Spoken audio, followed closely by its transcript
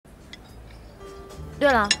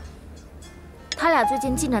对了，他俩最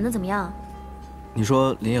近进展的怎么样？你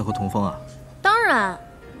说林烨和童风啊？当然，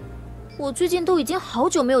我最近都已经好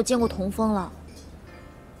久没有见过童风了。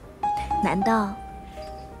难道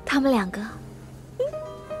他们两个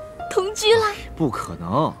同居了？不可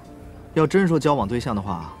能！要真说交往对象的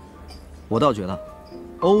话，我倒觉得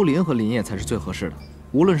欧林和林烨才是最合适的，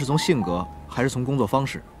无论是从性格还是从工作方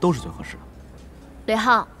式，都是最合适的。雷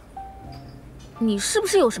浩，你是不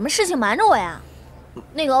是有什么事情瞒着我呀？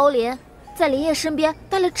那个欧林在林烨身边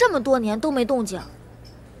待了这么多年都没动静，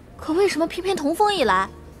可为什么偏偏童风一来，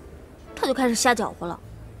他就开始瞎搅和了？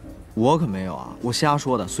我可没有啊，我瞎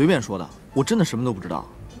说的，随便说的，我真的什么都不知道。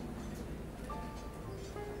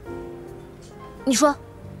你说，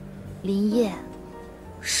林烨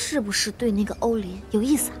是不是对那个欧林有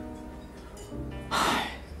意思啊？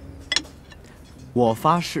唉，我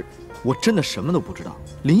发誓，我真的什么都不知道。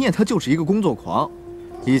林烨他就是一个工作狂，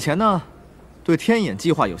以前呢，对天眼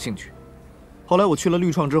计划有兴趣，后来我去了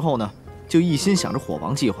绿创之后呢，就一心想着火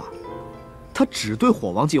王计划。他只对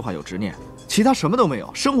火王计划有执念，其他什么都没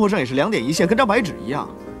有，生活上也是两点一线，跟张白纸一样。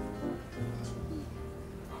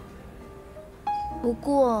不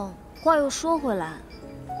过话又说回来，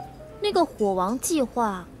那个火王计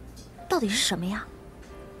划到底是什么呀？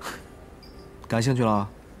感兴趣了？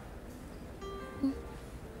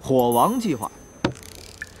火王计划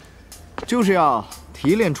就是要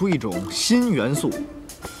提炼出一种新元素，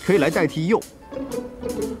可以来代替铀，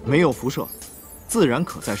没有辐射，自然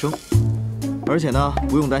可再生，而且呢，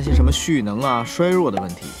不用担心什么蓄能啊、衰弱的问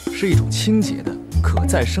题，是一种清洁的、可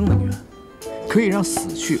再生能源，可以让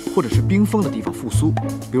死去或者是冰封的地方复苏，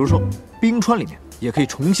比如说冰川里面也可以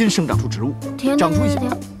重新生长出植物，长出一些。停！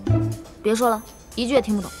别说了，一句也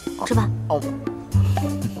听不懂。吃饭。哦。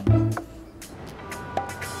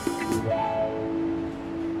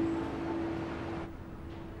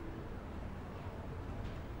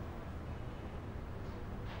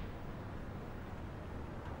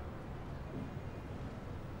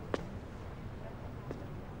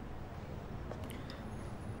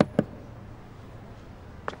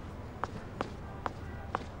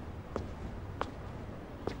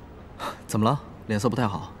怎么了？脸色不太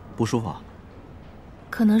好，不舒服啊？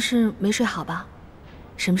可能是没睡好吧。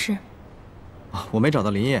什么事？啊，我没找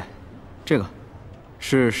到林烨。这个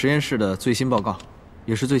是实验室的最新报告，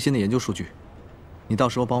也是最新的研究数据。你到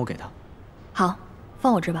时候帮我给他。好，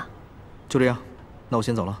放我这吧。就这样，那我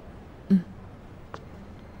先走了。嗯。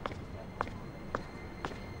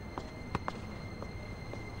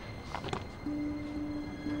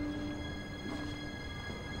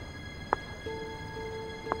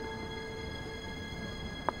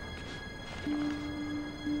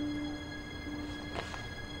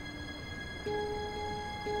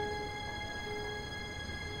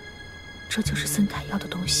这就是森坦要的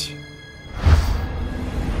东西，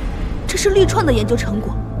这是绿创的研究成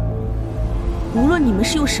果。无论你们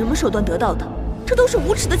是用什么手段得到的，这都是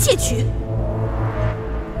无耻的窃取。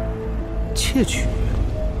窃取？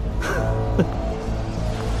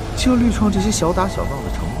就绿创这些小打小闹的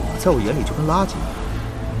成果，在我眼里就跟垃圾一样。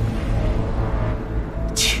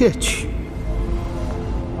窃取？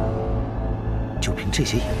就凭这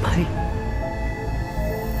些也配？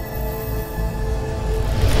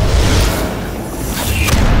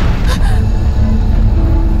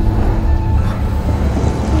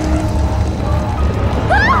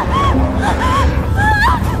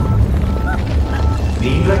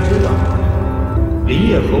林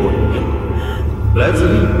烨和我一样，来自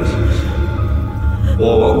另一个星系。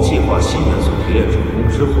火王计划新元素提炼成功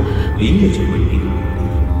之后，林烨就归零。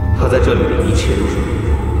他在这里的一切都是伪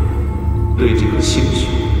装，对这颗星球，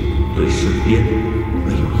对身边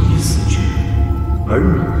没有一丝距离。而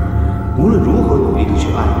你，无论如何努力的去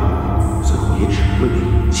爱，最后也只会被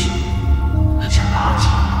遗弃，像垃圾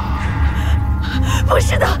一样。不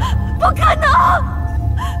是的，不可能！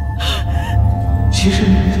其实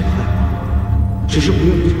你已经害怕。只是不愿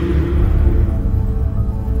意承认。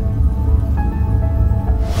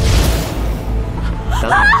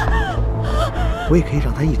当然，我也可以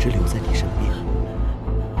让他一直留在你身边，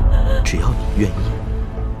只要你愿意。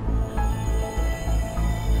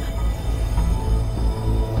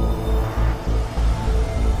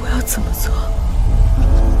我要怎么做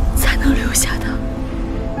才能留下他？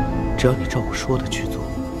只要你照我说的去做，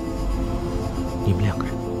你们两个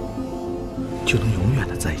人就能永远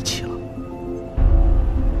的在一起了。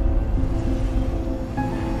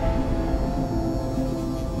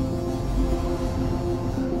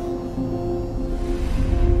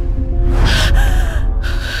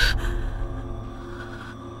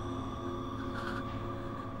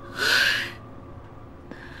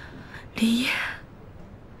林烨，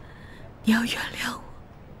你要原谅我。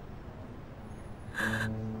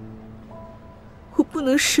我不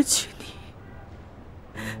能失去你，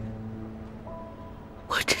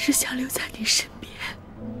我只是想留在你身边。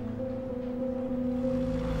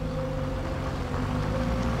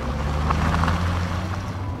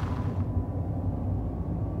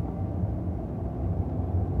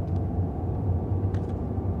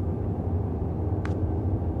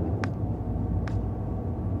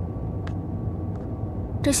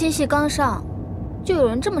这新戏刚上，就有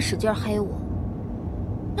人这么使劲黑我。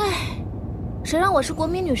唉，谁让我是国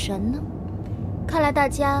民女神呢？看来大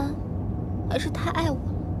家还是太爱我了。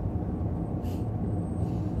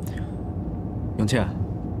永倩，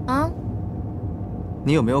啊？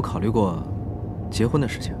你有没有考虑过结婚的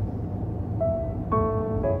事情？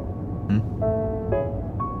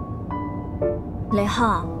雷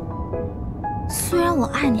浩，虽然我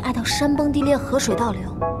爱你爱到山崩地裂、河水倒流，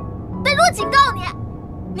但是我警告你，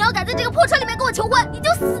你要敢在这个破车里面跟我求婚，你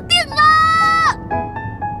就死定了！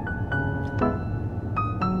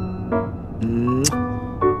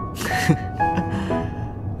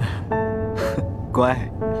乖。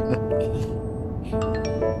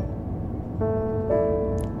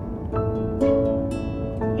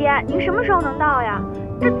姐，您什么时候能到呀？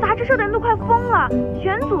这杂志社的人都快疯了，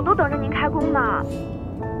全组都等着您开工呢。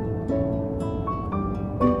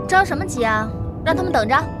着什么急啊？让他们等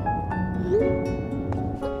着。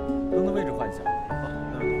灯的位置换一下。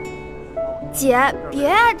姐，别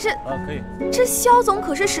啊，可以。这肖总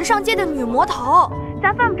可是时尚界的女魔头，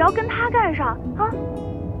咱犯不着跟他干上啊。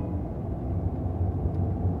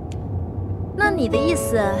那你的意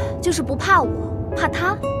思就是不怕我，怕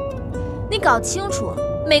他？你搞清楚，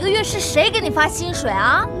每个月是谁给你发薪水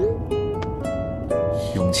啊？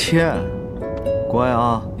永倩，乖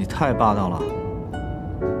啊，你太霸道了。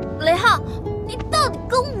雷浩，你到底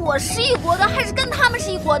跟我是一国的，还是跟他们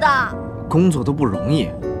是一国的？工作都不容易，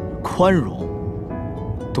宽容，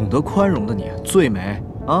懂得宽容的你最美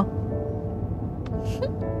啊！哼，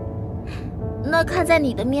那看在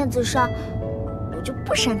你的面子上，我就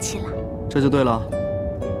不生气了。这就对了，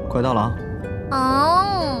快到了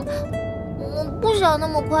啊！我不想那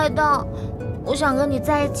么快到，我想跟你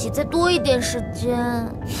在一起再多一点时间。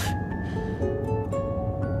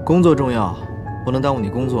工作重要，不能耽误你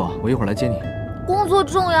工作，我一会儿来接你。工作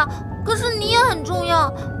重要，可是你也很重要，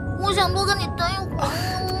我想多跟你待一会儿。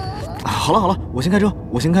好了好了，我先开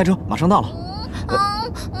车，马上到了。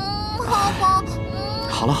好。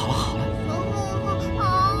好了。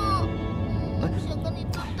想跟你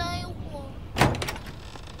多待一会儿。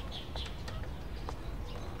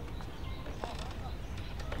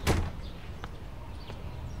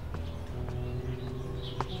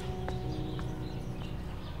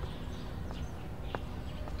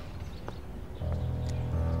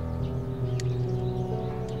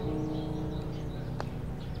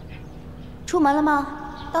出门了吗？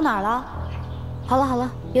到哪儿了？好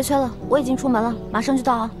了，别催了，我已经出门了，马上就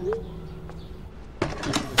到啊。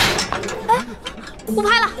哎，不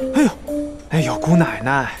拍了。哎呦，姑奶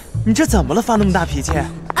奶，你这怎么了？发那么大脾气？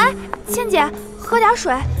哎，倩姐，喝点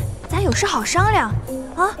水，咱有事好商量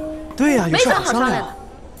啊。对呀，有事好商量的。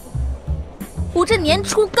我这年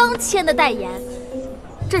初刚签的代言，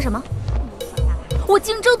这是什么？我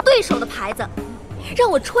竞争对手的牌子，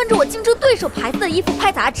让我穿着我竞争对手牌子的衣服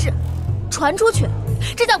拍杂志。传出去，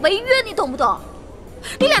这叫违约，你懂不懂？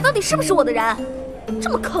你俩到底是不是我的人？这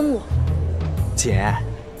么坑我！姐，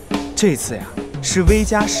这次呀是薇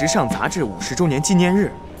家时尚杂志50周年纪念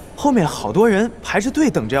日，后面好多人排着队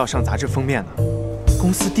等着要上杂志封面呢。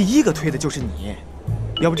公司第一个推的就是你，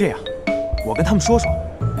要不这样，我跟他们说说，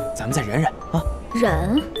咱们再忍忍啊。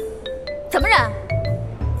忍？怎么忍？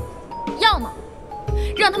要么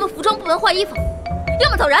让他们服装部门换衣服，要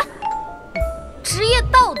么走人。职业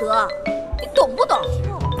道德，你懂不懂？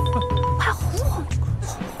快哄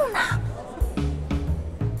呢！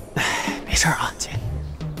哎，没事啊，姐。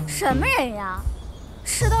什么人呀？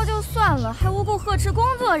迟到就算了，还无故呵斥工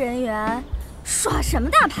作人员，耍什么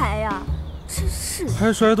大牌呀？真是！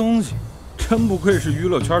还摔东西，真不愧是娱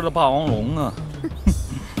乐圈的霸王龙啊！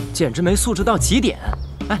简直没素质到极点！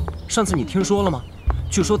哎，上次你听说了吗？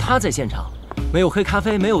据说他在现场，没有黑咖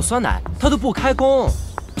啡，没有酸奶，他都不开工。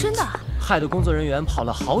真的？害得工作人员跑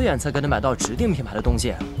了好远才给他买到指定品牌的东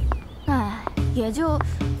西。哎，也就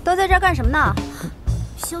都在这儿干什么呢？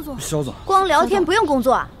肖总，光聊天不用工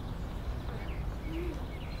作啊？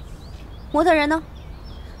模特人呢？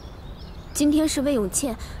今天是魏永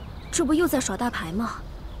倩，这不又在耍大牌吗？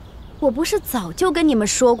我不是早就跟你们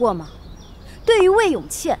说过吗？对于魏永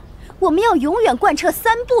倩，我们要永远贯彻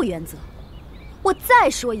3不原则。我再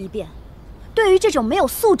说一遍，对于这种没有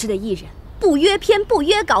素质的艺人，不约片、不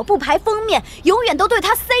约稿、不排封面，永远都对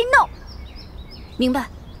他 say no。明白，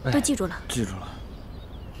都记住了。记住了。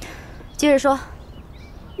接着说，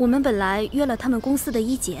我们本来约了他们公司的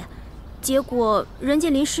一姐，结果人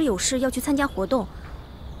家临时有事要去参加活动，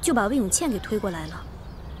就把魏永倩给推过来了。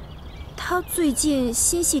她最近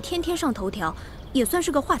新戏天天上头条，也算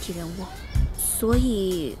是个话题人物，所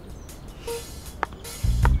以……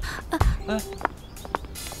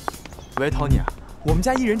喂，Tony，我们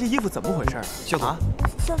家艺人这衣服怎么回事啊？肖总，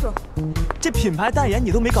肖总，这品牌代言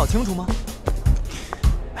你都没搞清楚吗？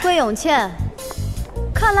魏永倩，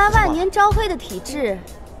看来万年朝黑的体质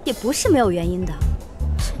也不是没有原因的。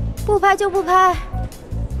不拍就不拍，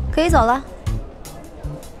可以走了。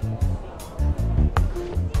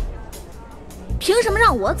凭什么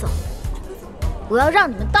让我走？我要让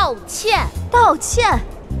你们道歉！道歉？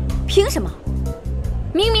凭什么？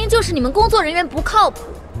明明就是你们工作人员不靠谱，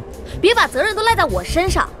别把责任都赖在我身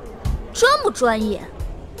上，专不专业？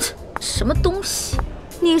什么东西？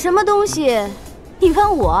你什么东西？你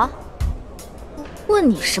问我？问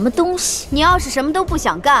你什么东西？你要是什么都不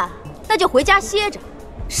想干，那就回家歇着，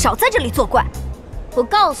少在这里作怪。我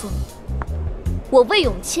告诉你，我魏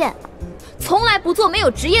永倩从来不做没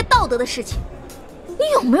有职业道德的事情。你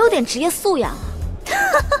有没有点职业素养啊？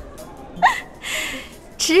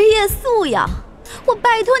职业素养？我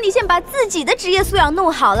拜托你先把自己的职业素养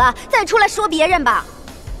弄好了，再出来说别人吧。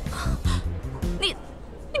你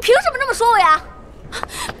凭什么这么说我呀？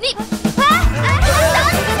你，别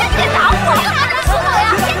打我！干嘛这么说我呀？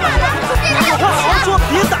别打了！别打了！好好说，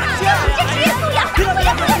别打架！你这职业素养！别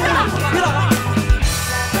打！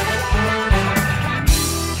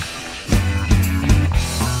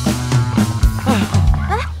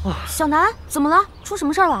小南，怎么了？出什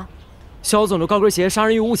么事了？肖总的高跟鞋杀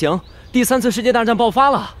人于无形，第3次世界大战爆发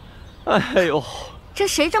了。哎呦，这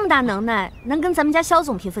谁这么大能耐，能跟咱们家肖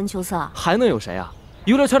总平分秋色？还能有谁啊？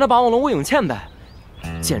娱乐圈的霸王龙魏永倩呗，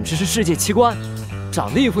简直是世界奇观，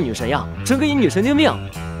长得一副女神样，整个一女神经病。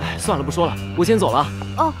哎，算了，不说了，我先走了。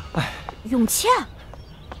哦，哎，永倩。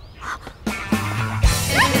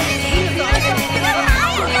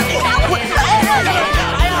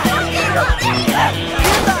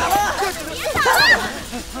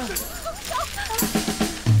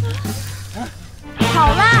好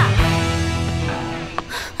啦，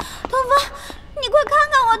童风，你快看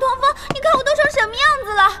看我，童风，你看我都成什么样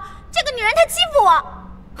子了？这个女人她欺负我，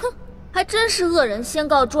哼，还真是恶人先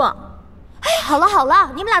告状。哎，好了好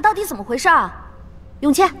了，你们俩到底怎么回事啊？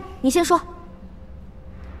永倩，你先说。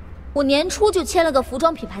我年初就签了个服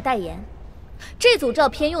装品牌代言，这组照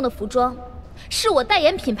片用的服装是我代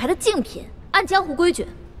言品牌的竞品，按江湖规矩，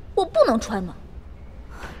我不能穿呢。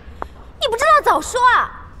你不知道早说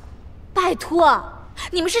啊！拜托，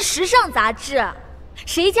你们是时尚杂志，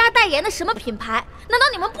谁家代言的什么品牌，难道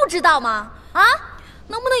你们不知道吗？啊，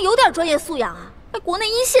能不能有点专业素养啊？还国内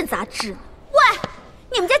1线杂志呢。喂，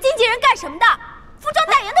你们家经纪人干什么的？服装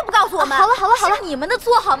代言都不告诉我们。好了好了好了，是你们的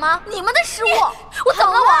错好吗？你们的失误。我走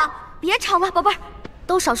了我。别吵了，宝贝儿，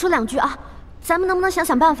都少说2句啊。咱们能不能想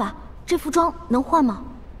想办法？这服装能换吗？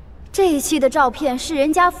这一期的照片是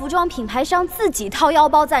人家服装品牌商自己掏腰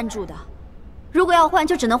包赞助的，如果要换，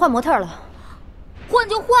就只能换模特了。换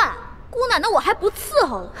就换，姑奶奶我还不伺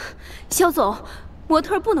候了。肖总，模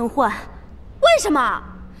特不能换，为什么？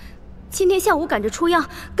今天下午赶着出样，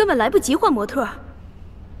根本来不及换模特。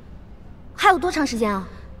还有多长时间啊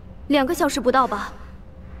？2个小时不到吧。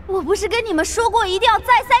我不是跟你们说过一定要再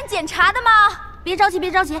三检查的吗？别着急，别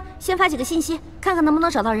着急，先发几个信息，看看能不能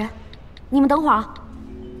找到人。你们等会儿啊，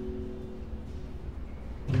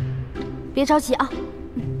别着急啊，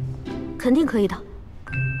肯定可以的。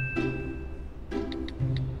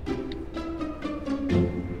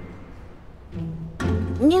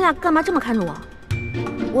你俩干嘛这么看着我？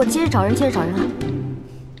我接着找人，接着找人啊。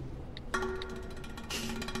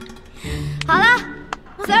好了，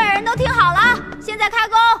所有人都听好了，现在开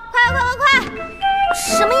工，快快快快快！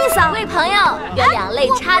什么意思啊？各位朋友，有2肋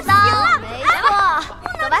插刀，没错，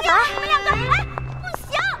走吧走吧。你们2个，哎，不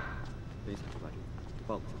行。等一下，我把这个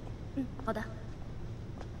帮我。好的。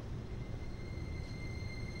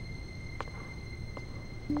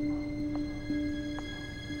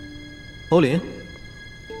欧林，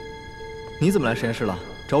你怎么来实验室了？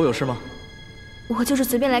找我有事吗？我就是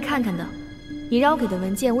随便来看看的。你让我给的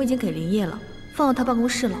文件我已经给林业了，放到他办公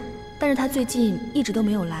室了，但是他最近一直都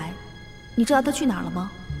没有来。你知道他去哪儿了吗？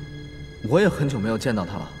我也很久没有见到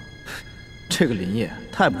他了。这个林业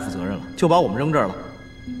太不负责任了，就把我们扔这儿了。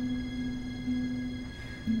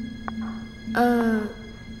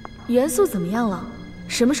元素怎么样了？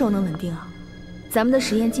什么时候能稳定啊？咱们的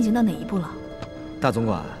实验进行到哪一步了？大总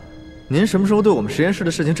管，您什么时候对我们实验室的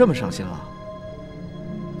事情这么上心了？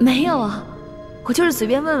没有啊，我就是随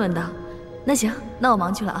便问问的。那行，那我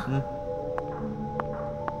忙去了啊。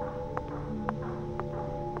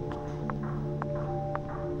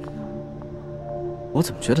我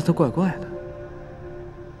怎么觉得他怪怪的？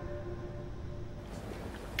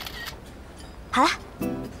好了，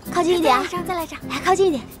靠近一点，再来一张，来靠近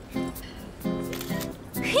一点。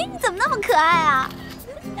嘿，你怎么那么可爱啊？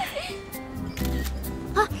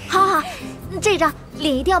啊，好，这张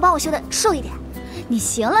脸一定要帮我修的瘦一点。你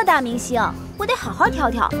行了，大明星，我得好好挑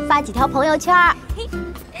挑，发几条朋友圈。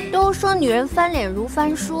都说女人翻脸如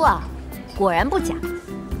翻书啊，果然不假。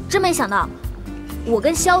真没想到，我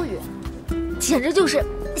跟萧雨简直就是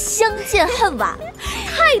相见恨晚，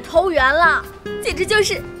太投缘了，简直就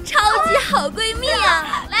是超级好闺蜜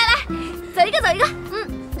啊！来，走一个，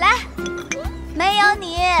来，没有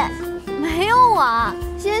你，没有我，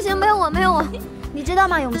行，没有我。你知道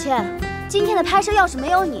吗，永倩，今天的拍摄要是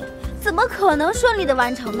没有你，怎么可能顺利的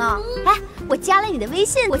完成呢？哎，我加了你的微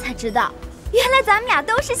信，我才知道，原来咱们俩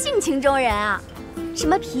都是性情中人啊，什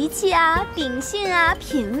么脾气啊、秉性啊、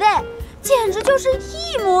品味，简直就是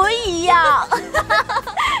一模一样，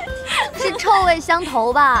是臭味相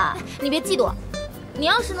投吧？你别嫉妒，你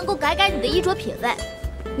要是能够改你的衣着品味，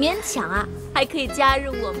勉强啊还可以加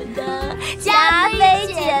入我们的加菲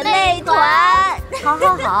姐妹团。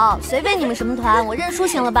好，随便你们什么团，我认输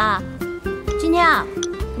行了吧？今天啊，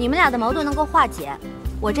你们俩的矛盾能够化解，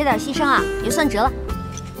我这点牺牲啊也算值了。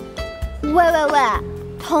喂，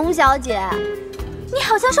童小姐，你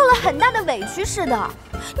好像受了很大的委屈似的。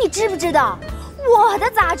你知不知道我的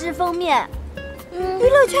杂志封面，娱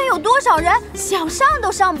乐圈有多少人想上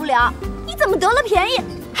都上不了？你怎么得了便宜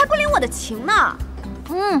还不领我的情呢？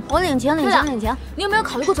我领情。你有没有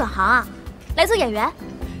考虑过转行啊？来做演员？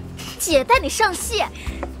姐带你上戏，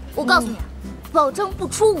我告诉你，保证不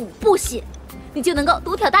出5部戏，你就能够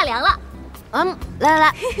独挑大梁了。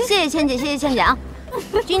来，谢谢倩姐啊。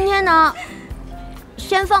今天呢，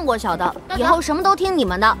先放过小的，以后什么都听你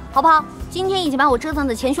们的，好不好？今天已经把我折腾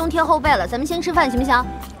的前胸贴后背了，咱们先吃饭行不行？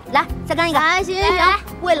来，再干一个。行，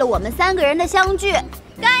为了我们3个人的相聚，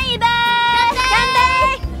干一杯！干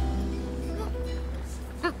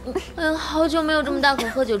杯！好久没有这么大口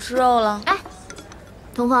喝酒吃肉了。哎，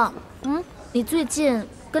童风，你最近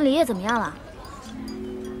跟林烨怎么样了？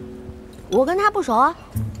我跟他不熟啊。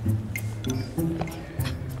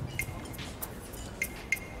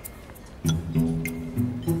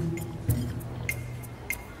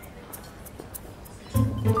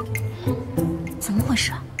怎么回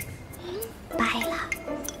事？掰了？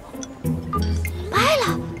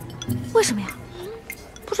为什么呀？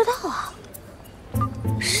不知道啊。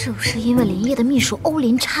是不是因为林烨的秘书欧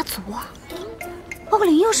林插足啊？欧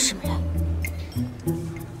林又是什么人？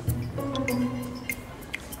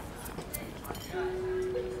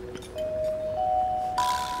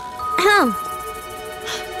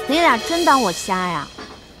你俩真当我瞎呀？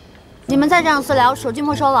你们再这样私聊，手机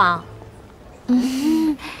没收了啊！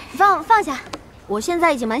放下，我现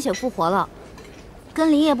在已经满血复活了，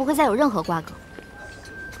跟林烨不会再有任何瓜葛。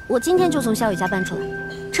我今天就从萧雨家搬出来，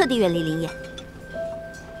彻底远离林烨。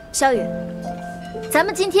萧雨，咱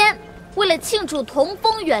们今天为了庆祝童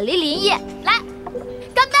风远离林烨，来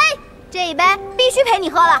干杯！这一杯必须陪你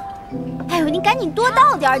喝了。哎呦，你赶紧多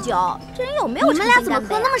倒点酒，这人有没有？你们俩怎么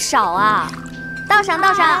喝那么少啊？倒上。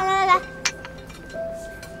来，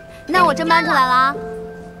那我真搬出来了啊！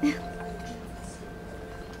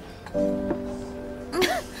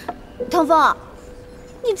童风，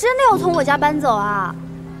你真的要从我家搬走啊？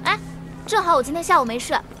哎，正好我今天下午没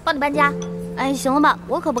事，帮你搬家。哎，行了吧，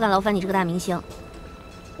我可不敢劳烦你这个大明星。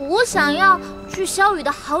我想要去萧雨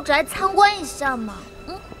的豪宅参观一下嘛。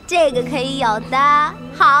这个可以有的，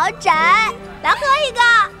豪宅，来喝一个。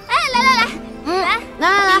哎，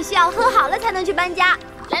来，必须要喝好了才能去搬家。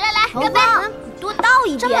来，干杯！多倒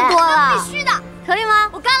一点，这么多了，必须的，可以吗？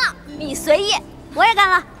我干了，你随意，我也干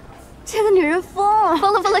了。这个女人疯了，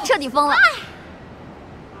彻底疯了。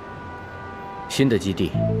新的基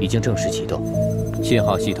地已经正式启动，信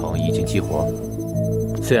号系统已经激活。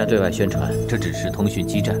虽然对外宣传这只是通讯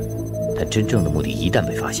基站，但真正的目的一旦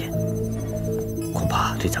被发现，恐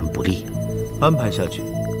怕对咱们不利。安排下去，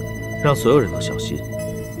让所有人都小心。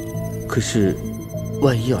可是，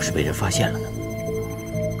万一要是被人发现了呢？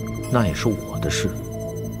那也是我的事，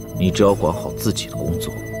你只要管好自己的工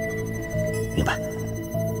作。明白。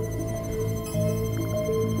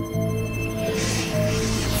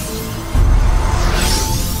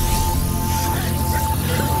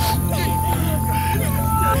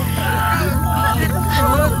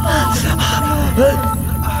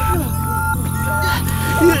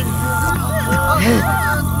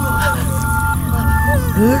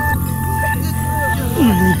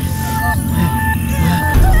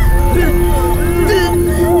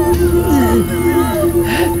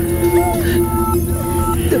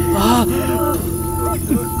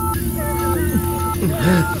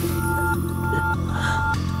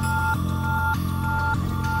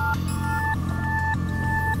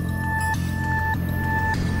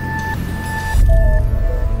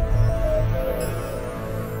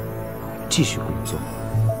继续工作。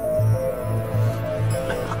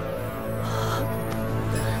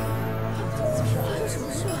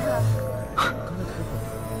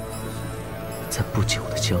在不久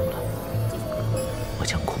的将来，我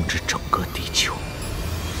将控制整个地球。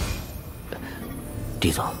狄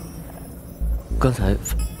总，刚才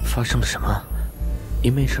发生了什么？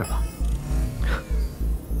您没事吧？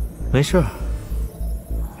没事儿，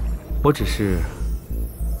我只是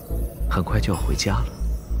很快就要回家了。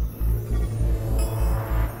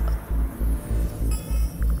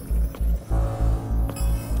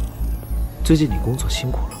最近你工作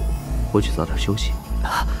辛苦了，回去早点休息。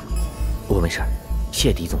啊，我没事，谢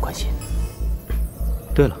谢狄总关心。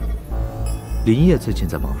对了，林业最近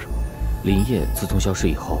在忙什么？林业自从消失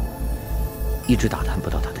以后，一直打探不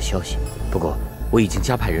到他的消息。不过我已经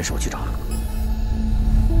加派人手去找了。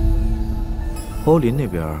欧林那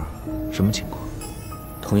边什么情况？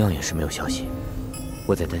同样也是没有消息。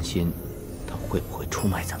我在担心他会不会出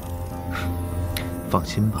卖咱们。放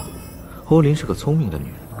心吧，欧林是个聪明的女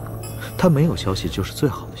人。他没有消息就是最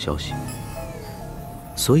好的消息，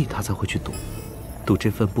所以他才会去赌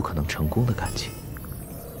这份不可能成功的感情。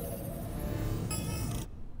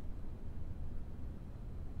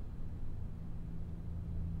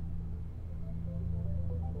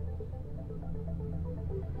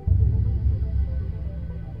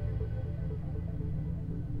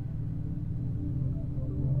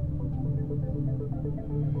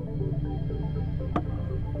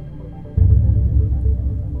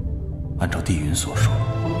按照地云所说，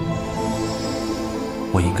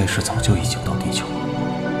我应该是早就已经到地球了。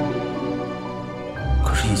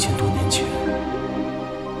可是1000多年前，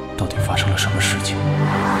到底发生了什么事情？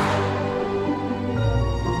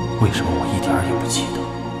为什么我一点儿也不记得？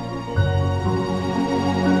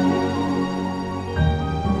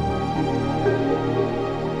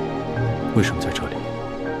为什么在这里？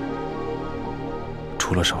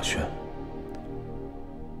除了上轩，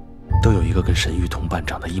都有一个跟沈玉彤班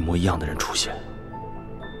长的一模一样的人出现，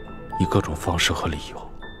以各种方式和理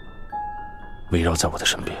由围绕在我的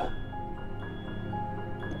身边。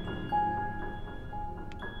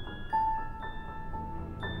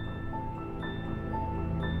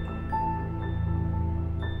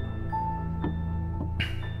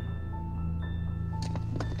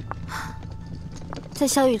在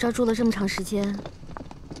小雨这儿住了这么长时间，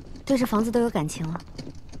对这房子都有感情了。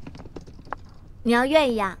你要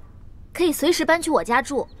愿意呀，可以随时搬去我家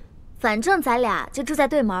住，反正咱俩就住在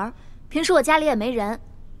对门，平时我家里也没人，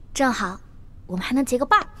正好我们还能结个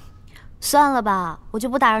伴儿。算了吧，我就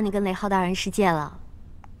不打扰你跟雷浩大人世界了。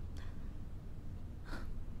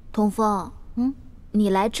童风，你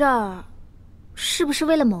来这儿是不是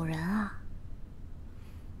为了某人啊？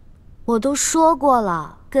我都说过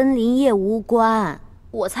了，跟林业无关。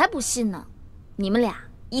我才不信呢，你们俩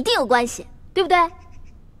一定有关系，对不对？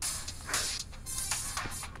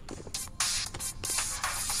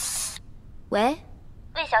喂，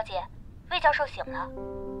魏小姐，魏教授醒了。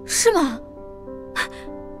是吗？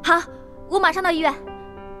好，我马上到医院。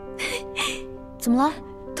怎么了？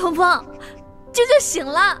童风，啾啾醒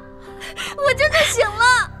了，我啾啾醒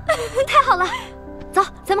了，太好了！走，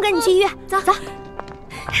咱们赶紧去医院。走走。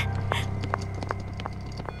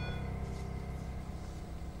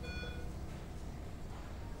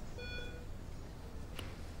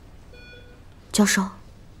教授，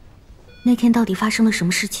那天到底发生了什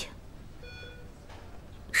么事情？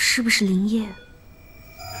是不是林业？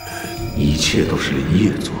一切都是林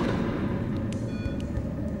业做的。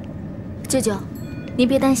舅舅，您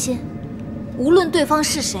别担心，无论对方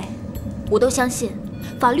是谁，我都相信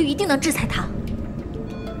法律一定能制裁他。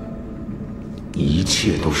一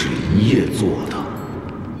切都是林业做的。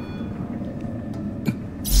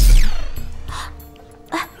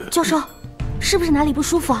哎，教授，是不是哪里不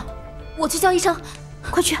舒服啊？我去叫医生，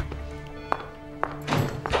快去。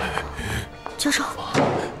教授，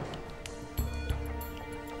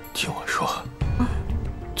听我说，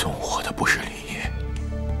纵火的不是林业，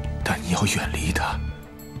但你要远离他，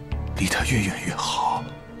离他越远越好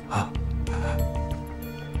啊！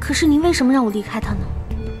可是您为什么让我离开他呢？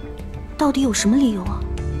到底有什么理由啊？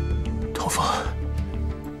童风，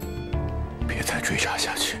别再追查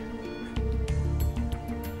下去，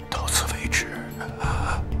到此为止。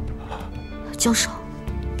教授，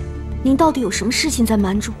您到底有什么事情在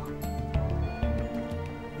瞒着我？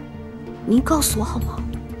您告诉我好吗？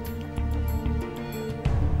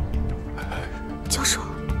教授，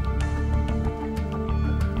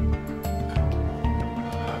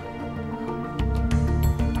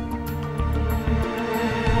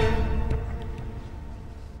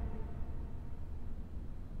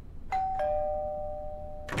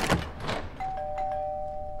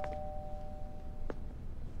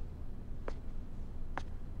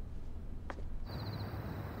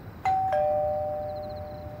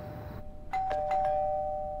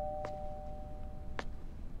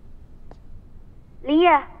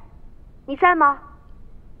你在吗？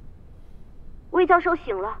魏教授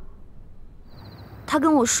醒了，他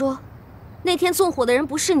跟我说，那天纵火的人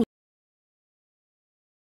不是你。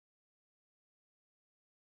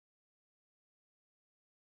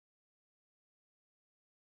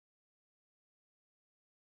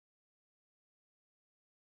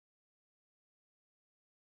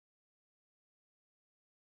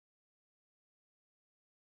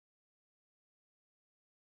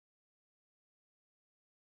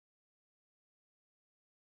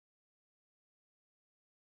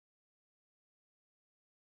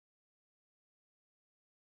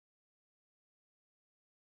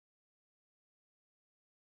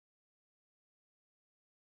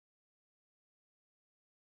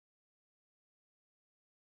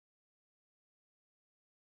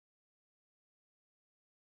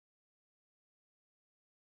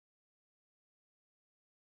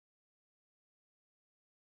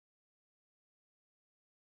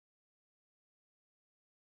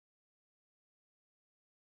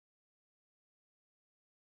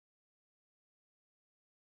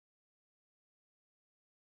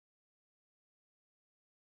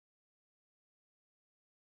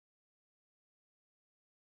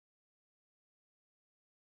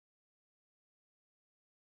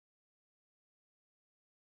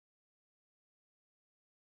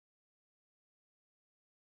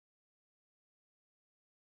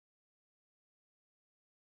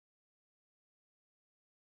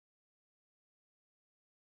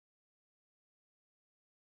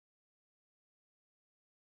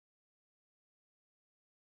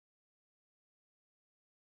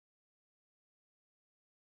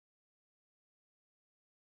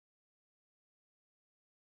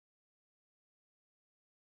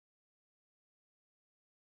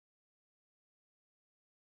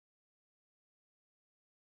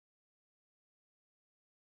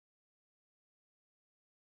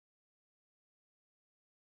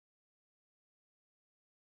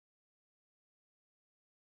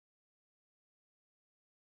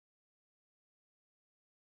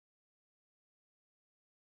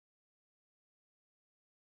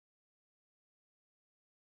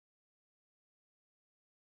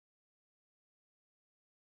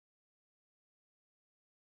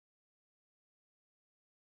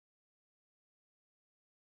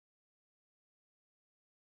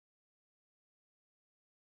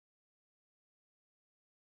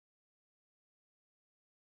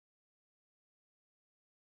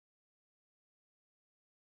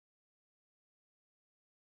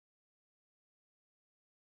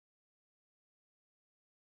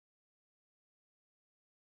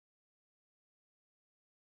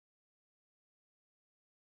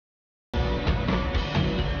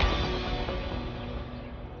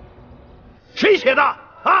谁写的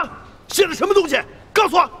啊？写的什么东西？告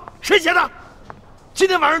诉我，谁写的？今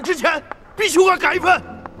天晚上之前必须给我改一份。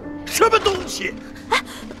什么东西？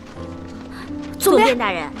总编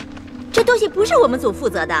大人，这东西不是我们组负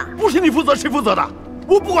责的。不是你负责，谁负责的？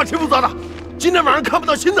我不管谁负责的。今天晚上看不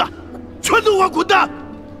到新的，全都给我滚蛋！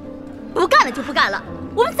不干了就不干了，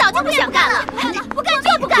我们早就不想干了。不干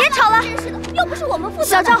就不干！别吵了，真是的，又不是我们负责的。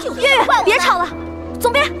小赵、月月，别吵了。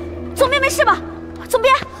总编没事吧？总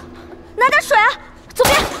编。拿点水啊，总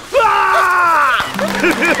编！啊！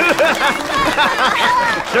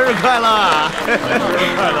生日快乐！生日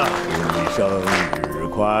快乐！生日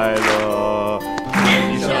快乐！你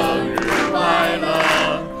生日快乐！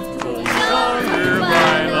祝你生日快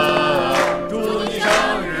乐！祝你生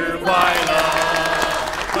日快乐！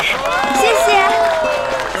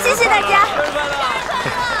谢谢大家，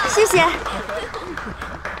谢谢。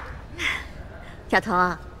小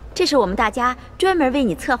童。这是我们大家专门为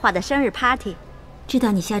你策划的生日 party， 知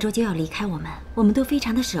道你下周就要离开我们都非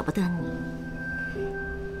常的舍不得你。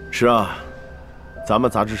是啊，咱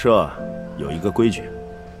们杂志社有一个规矩，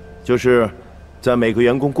就是在每个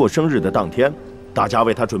员工过生日的当天，大家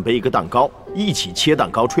为他准备一个蛋糕，一起切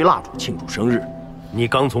蛋糕、吹蜡烛庆祝生日。你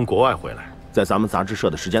刚从国外回来，在咱们杂志社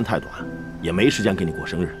的时间太短，也没时间给你过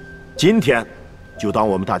生日。今天就当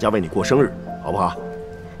我们大家为你过生日，好不好？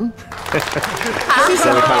好，谢谢，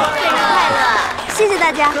生日快乐！生日快乐！谢谢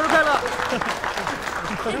大家，生日快乐！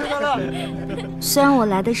生日快乐！虽然我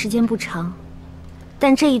来的时间不长，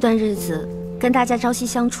但这一段日子跟大家朝夕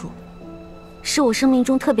相处，是我生命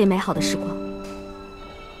中特别美好的时光。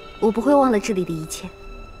我不会忘了这里的一切，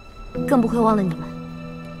更不会忘了你们。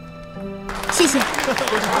谢谢。好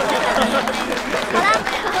啦，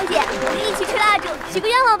红姐，我们一起吹蜡烛，许个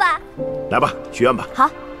愿望吧。来吧，许愿吧。好。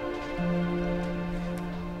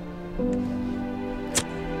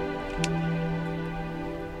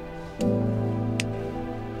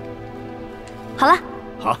好了，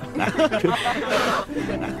好，来，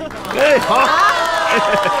哎，好，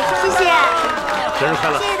谢谢，生日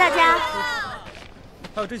快乐！谢谢大家。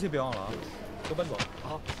还有这些别忘了啊，都搬走。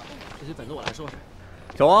好，这些本子我来收拾。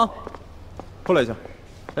小王，过来一下。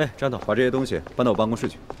哎，张导，把这些东西搬到我办公室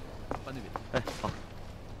去。搬那边。哎，好。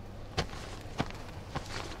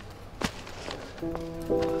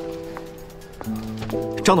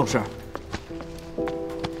张董事，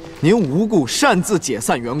您无故擅自解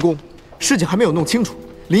散员工，事情还没有弄清楚，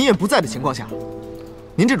林业不在的情况下，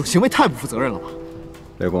您这种行为太不负责任了吧？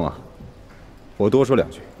雷公啊，我多说两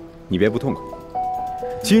句，你别不痛快。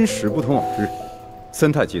今时不同往日，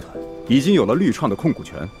森泰集团已经有了绿创的控股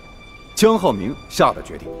权，江浩明下了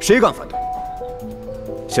决定，谁敢反对？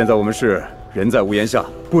现在我们是人在屋檐下，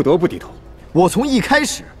不得不低头。我从一开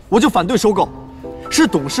始我就反对收购，是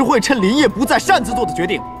董事会趁林业不在擅自做的决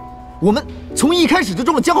定。我们从一开始就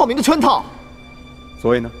中了江浩明的圈套。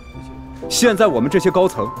所以呢，现在我们这些高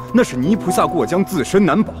层那是泥菩萨过江，自身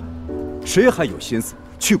难保，谁还有心思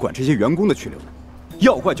去管这些员工的去留呢？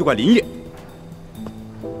要怪就怪林业，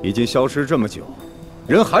已经消失这么久，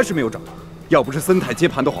人还是没有找到。要不是森泰接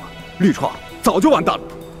盘的话，绿创早就完蛋了。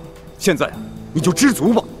现在啊，你就知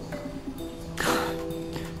足吧。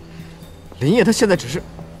林业他现在只是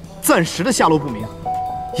暂时的下落不明，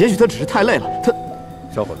也许他只是太累了。他，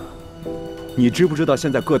小伙子，你知不知道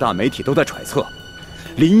现在各大媒体都在揣测，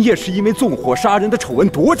林业是因为纵火杀人的丑闻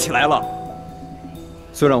躲起来了。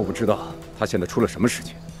虽然我不知道他现在出了什么事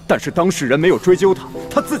情，但是当事人没有追究他，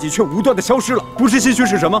他自己却无端的消失了，不是唏嘘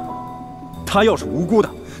是什么？他要是无辜的，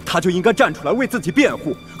他就应该站出来为自己辩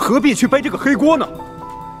护，何必去背这个黑锅呢？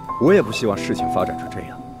我也不希望事情发展成这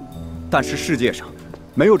样，但是世界上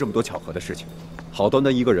没有这么多巧合的事情，好端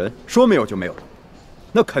端一个人说没有就没有了，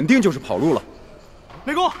那肯定就是跑路了。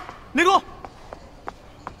雷公，雷公，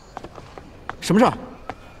什么事儿？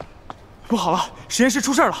不好了，实验室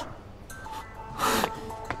出事了！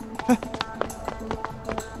哎，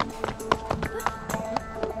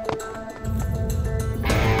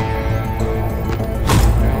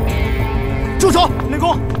住手！雷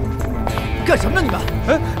公，干什么呢你们？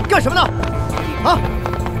哎，干什么呢？啊！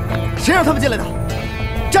谁让他们进来的？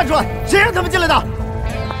站出来！谁让他们进来的？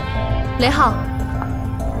雷浩，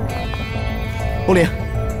欧林，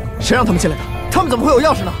谁让他们进来的？他们怎么会有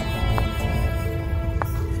钥匙呢？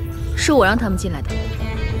是我让他们进来的。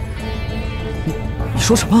你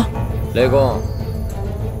说什么？雷公，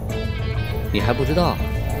你还不知道，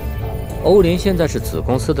欧林现在是子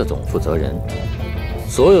公司的总负责人，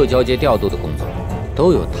所有交接调度的工作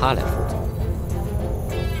都由他来负责。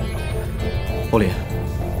欧林，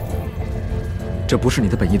这不是你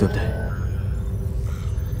的本意，对不对？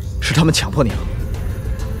是他们强迫你了，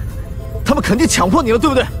他们肯定强迫你了，对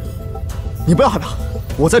不对？你不要害怕，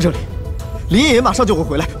我在这里，林爷爷马上就会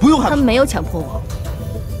回来，不用害怕。他们没有强迫我，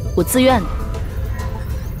我自愿的。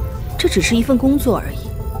这只是一份工作而已，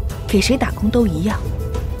给谁打工都一样，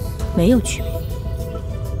没有区别。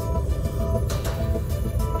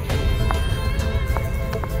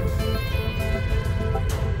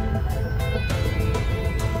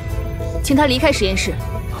请他离开实验室。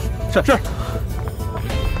是。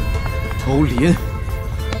欧林，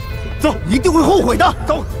走，一定会后悔的。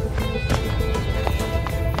走，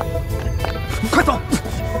快走！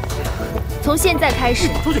从现在开始，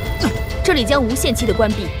出去，这里将无限期的关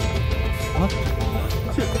闭。啊，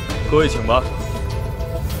各位请吧。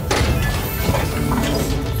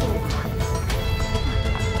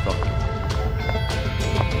走。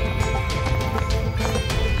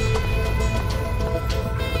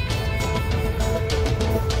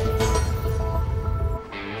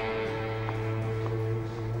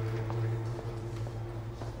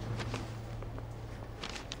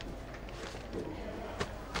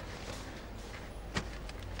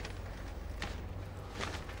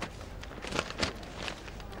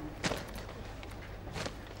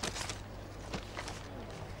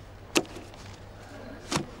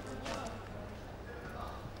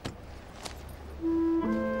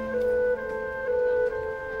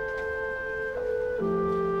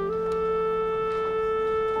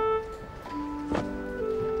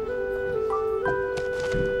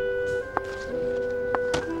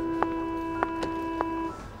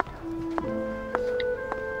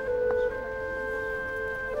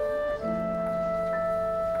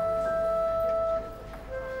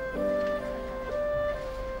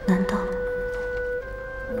难道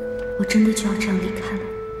我真的就要这样离开了？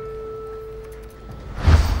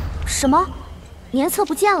什么？年册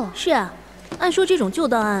不见了？是啊，按说这种旧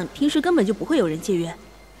档案平时根本就不会有人借阅，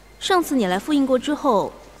上次你来复印过之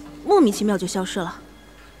后，莫名其妙就消失了。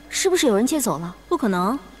是不是有人借走了？不可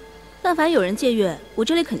能，但凡有人借阅，我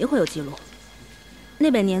这里肯定会有记录。那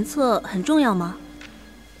本年册很重要吗？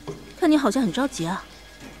看你好像很着急啊。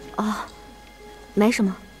哦，没什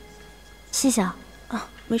么，谢谢啊。啊，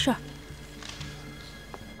没事儿。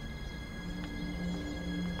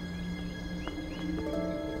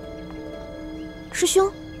师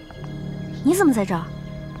兄，你怎么在这儿？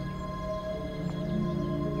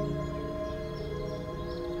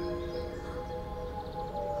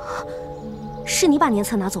是你把年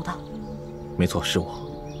册拿走的？没错，是我。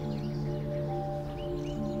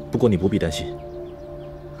不过你不必担心，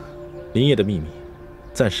林业的秘密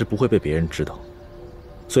暂时不会被别人知道。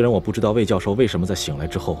虽然我不知道魏教授为什么在醒来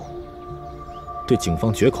之后对警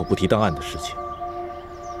方绝口不提档案的事情，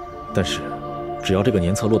但是只要这个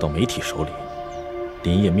年册落到媒体手里，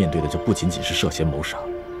林业面对的就不仅仅是涉嫌谋杀，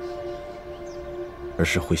而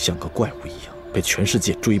是会像个怪物一样被全世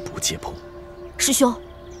界追捕解剖。师兄，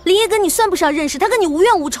林业跟你算不上认识，他跟你无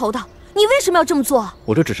怨无仇的，你为什么要这么做？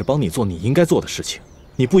我这只是帮你做你应该做的事情，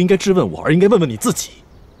你不应该质问我，而应该问问你自己。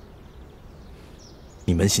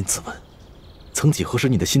你扪心自问，曾几何时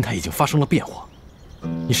你的心态已经发生了变化，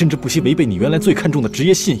你甚至不惜违背你原来最看重的职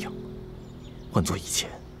业信仰。换做以前，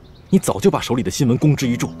你早就把手里的新闻公之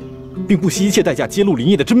于众，并不惜一切代价揭露林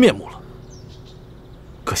业的真面目了。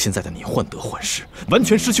可现在的你患得患失，完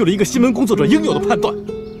全失去了一个新闻工作者应有的判断。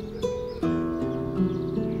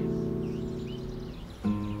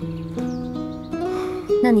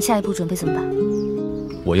那你下一步准备怎么办？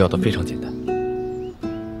我要的非常简单，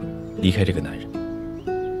离开这个男人，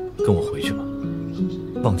跟我回去吧，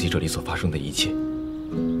忘记这里所发生的一切。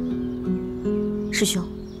师兄，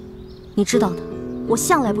你知道的，我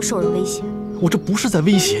向来不受人威胁。我这不是在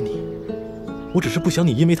威胁你，我只是不想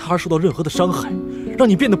你因为他而受到任何的伤害，让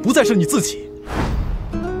你变得不再是你自己。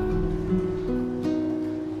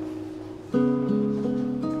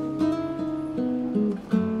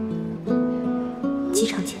机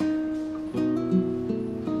场见。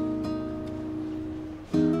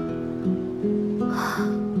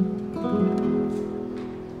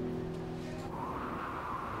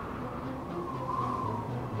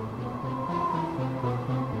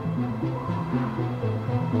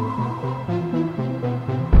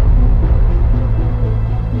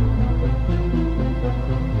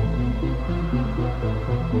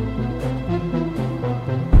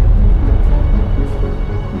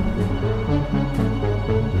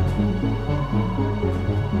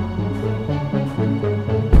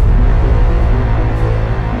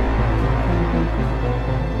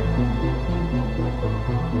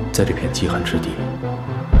在这片极寒之地，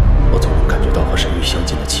我总能感觉到和神域相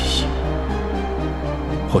近的气息。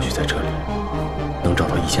或许在这里，能找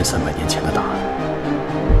到1300年前的答案，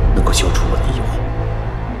能够消除我的疑惑。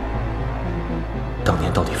当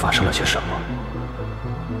年到底发生了些什么？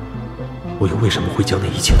我又为什么会将那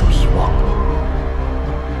一切都遗忘了？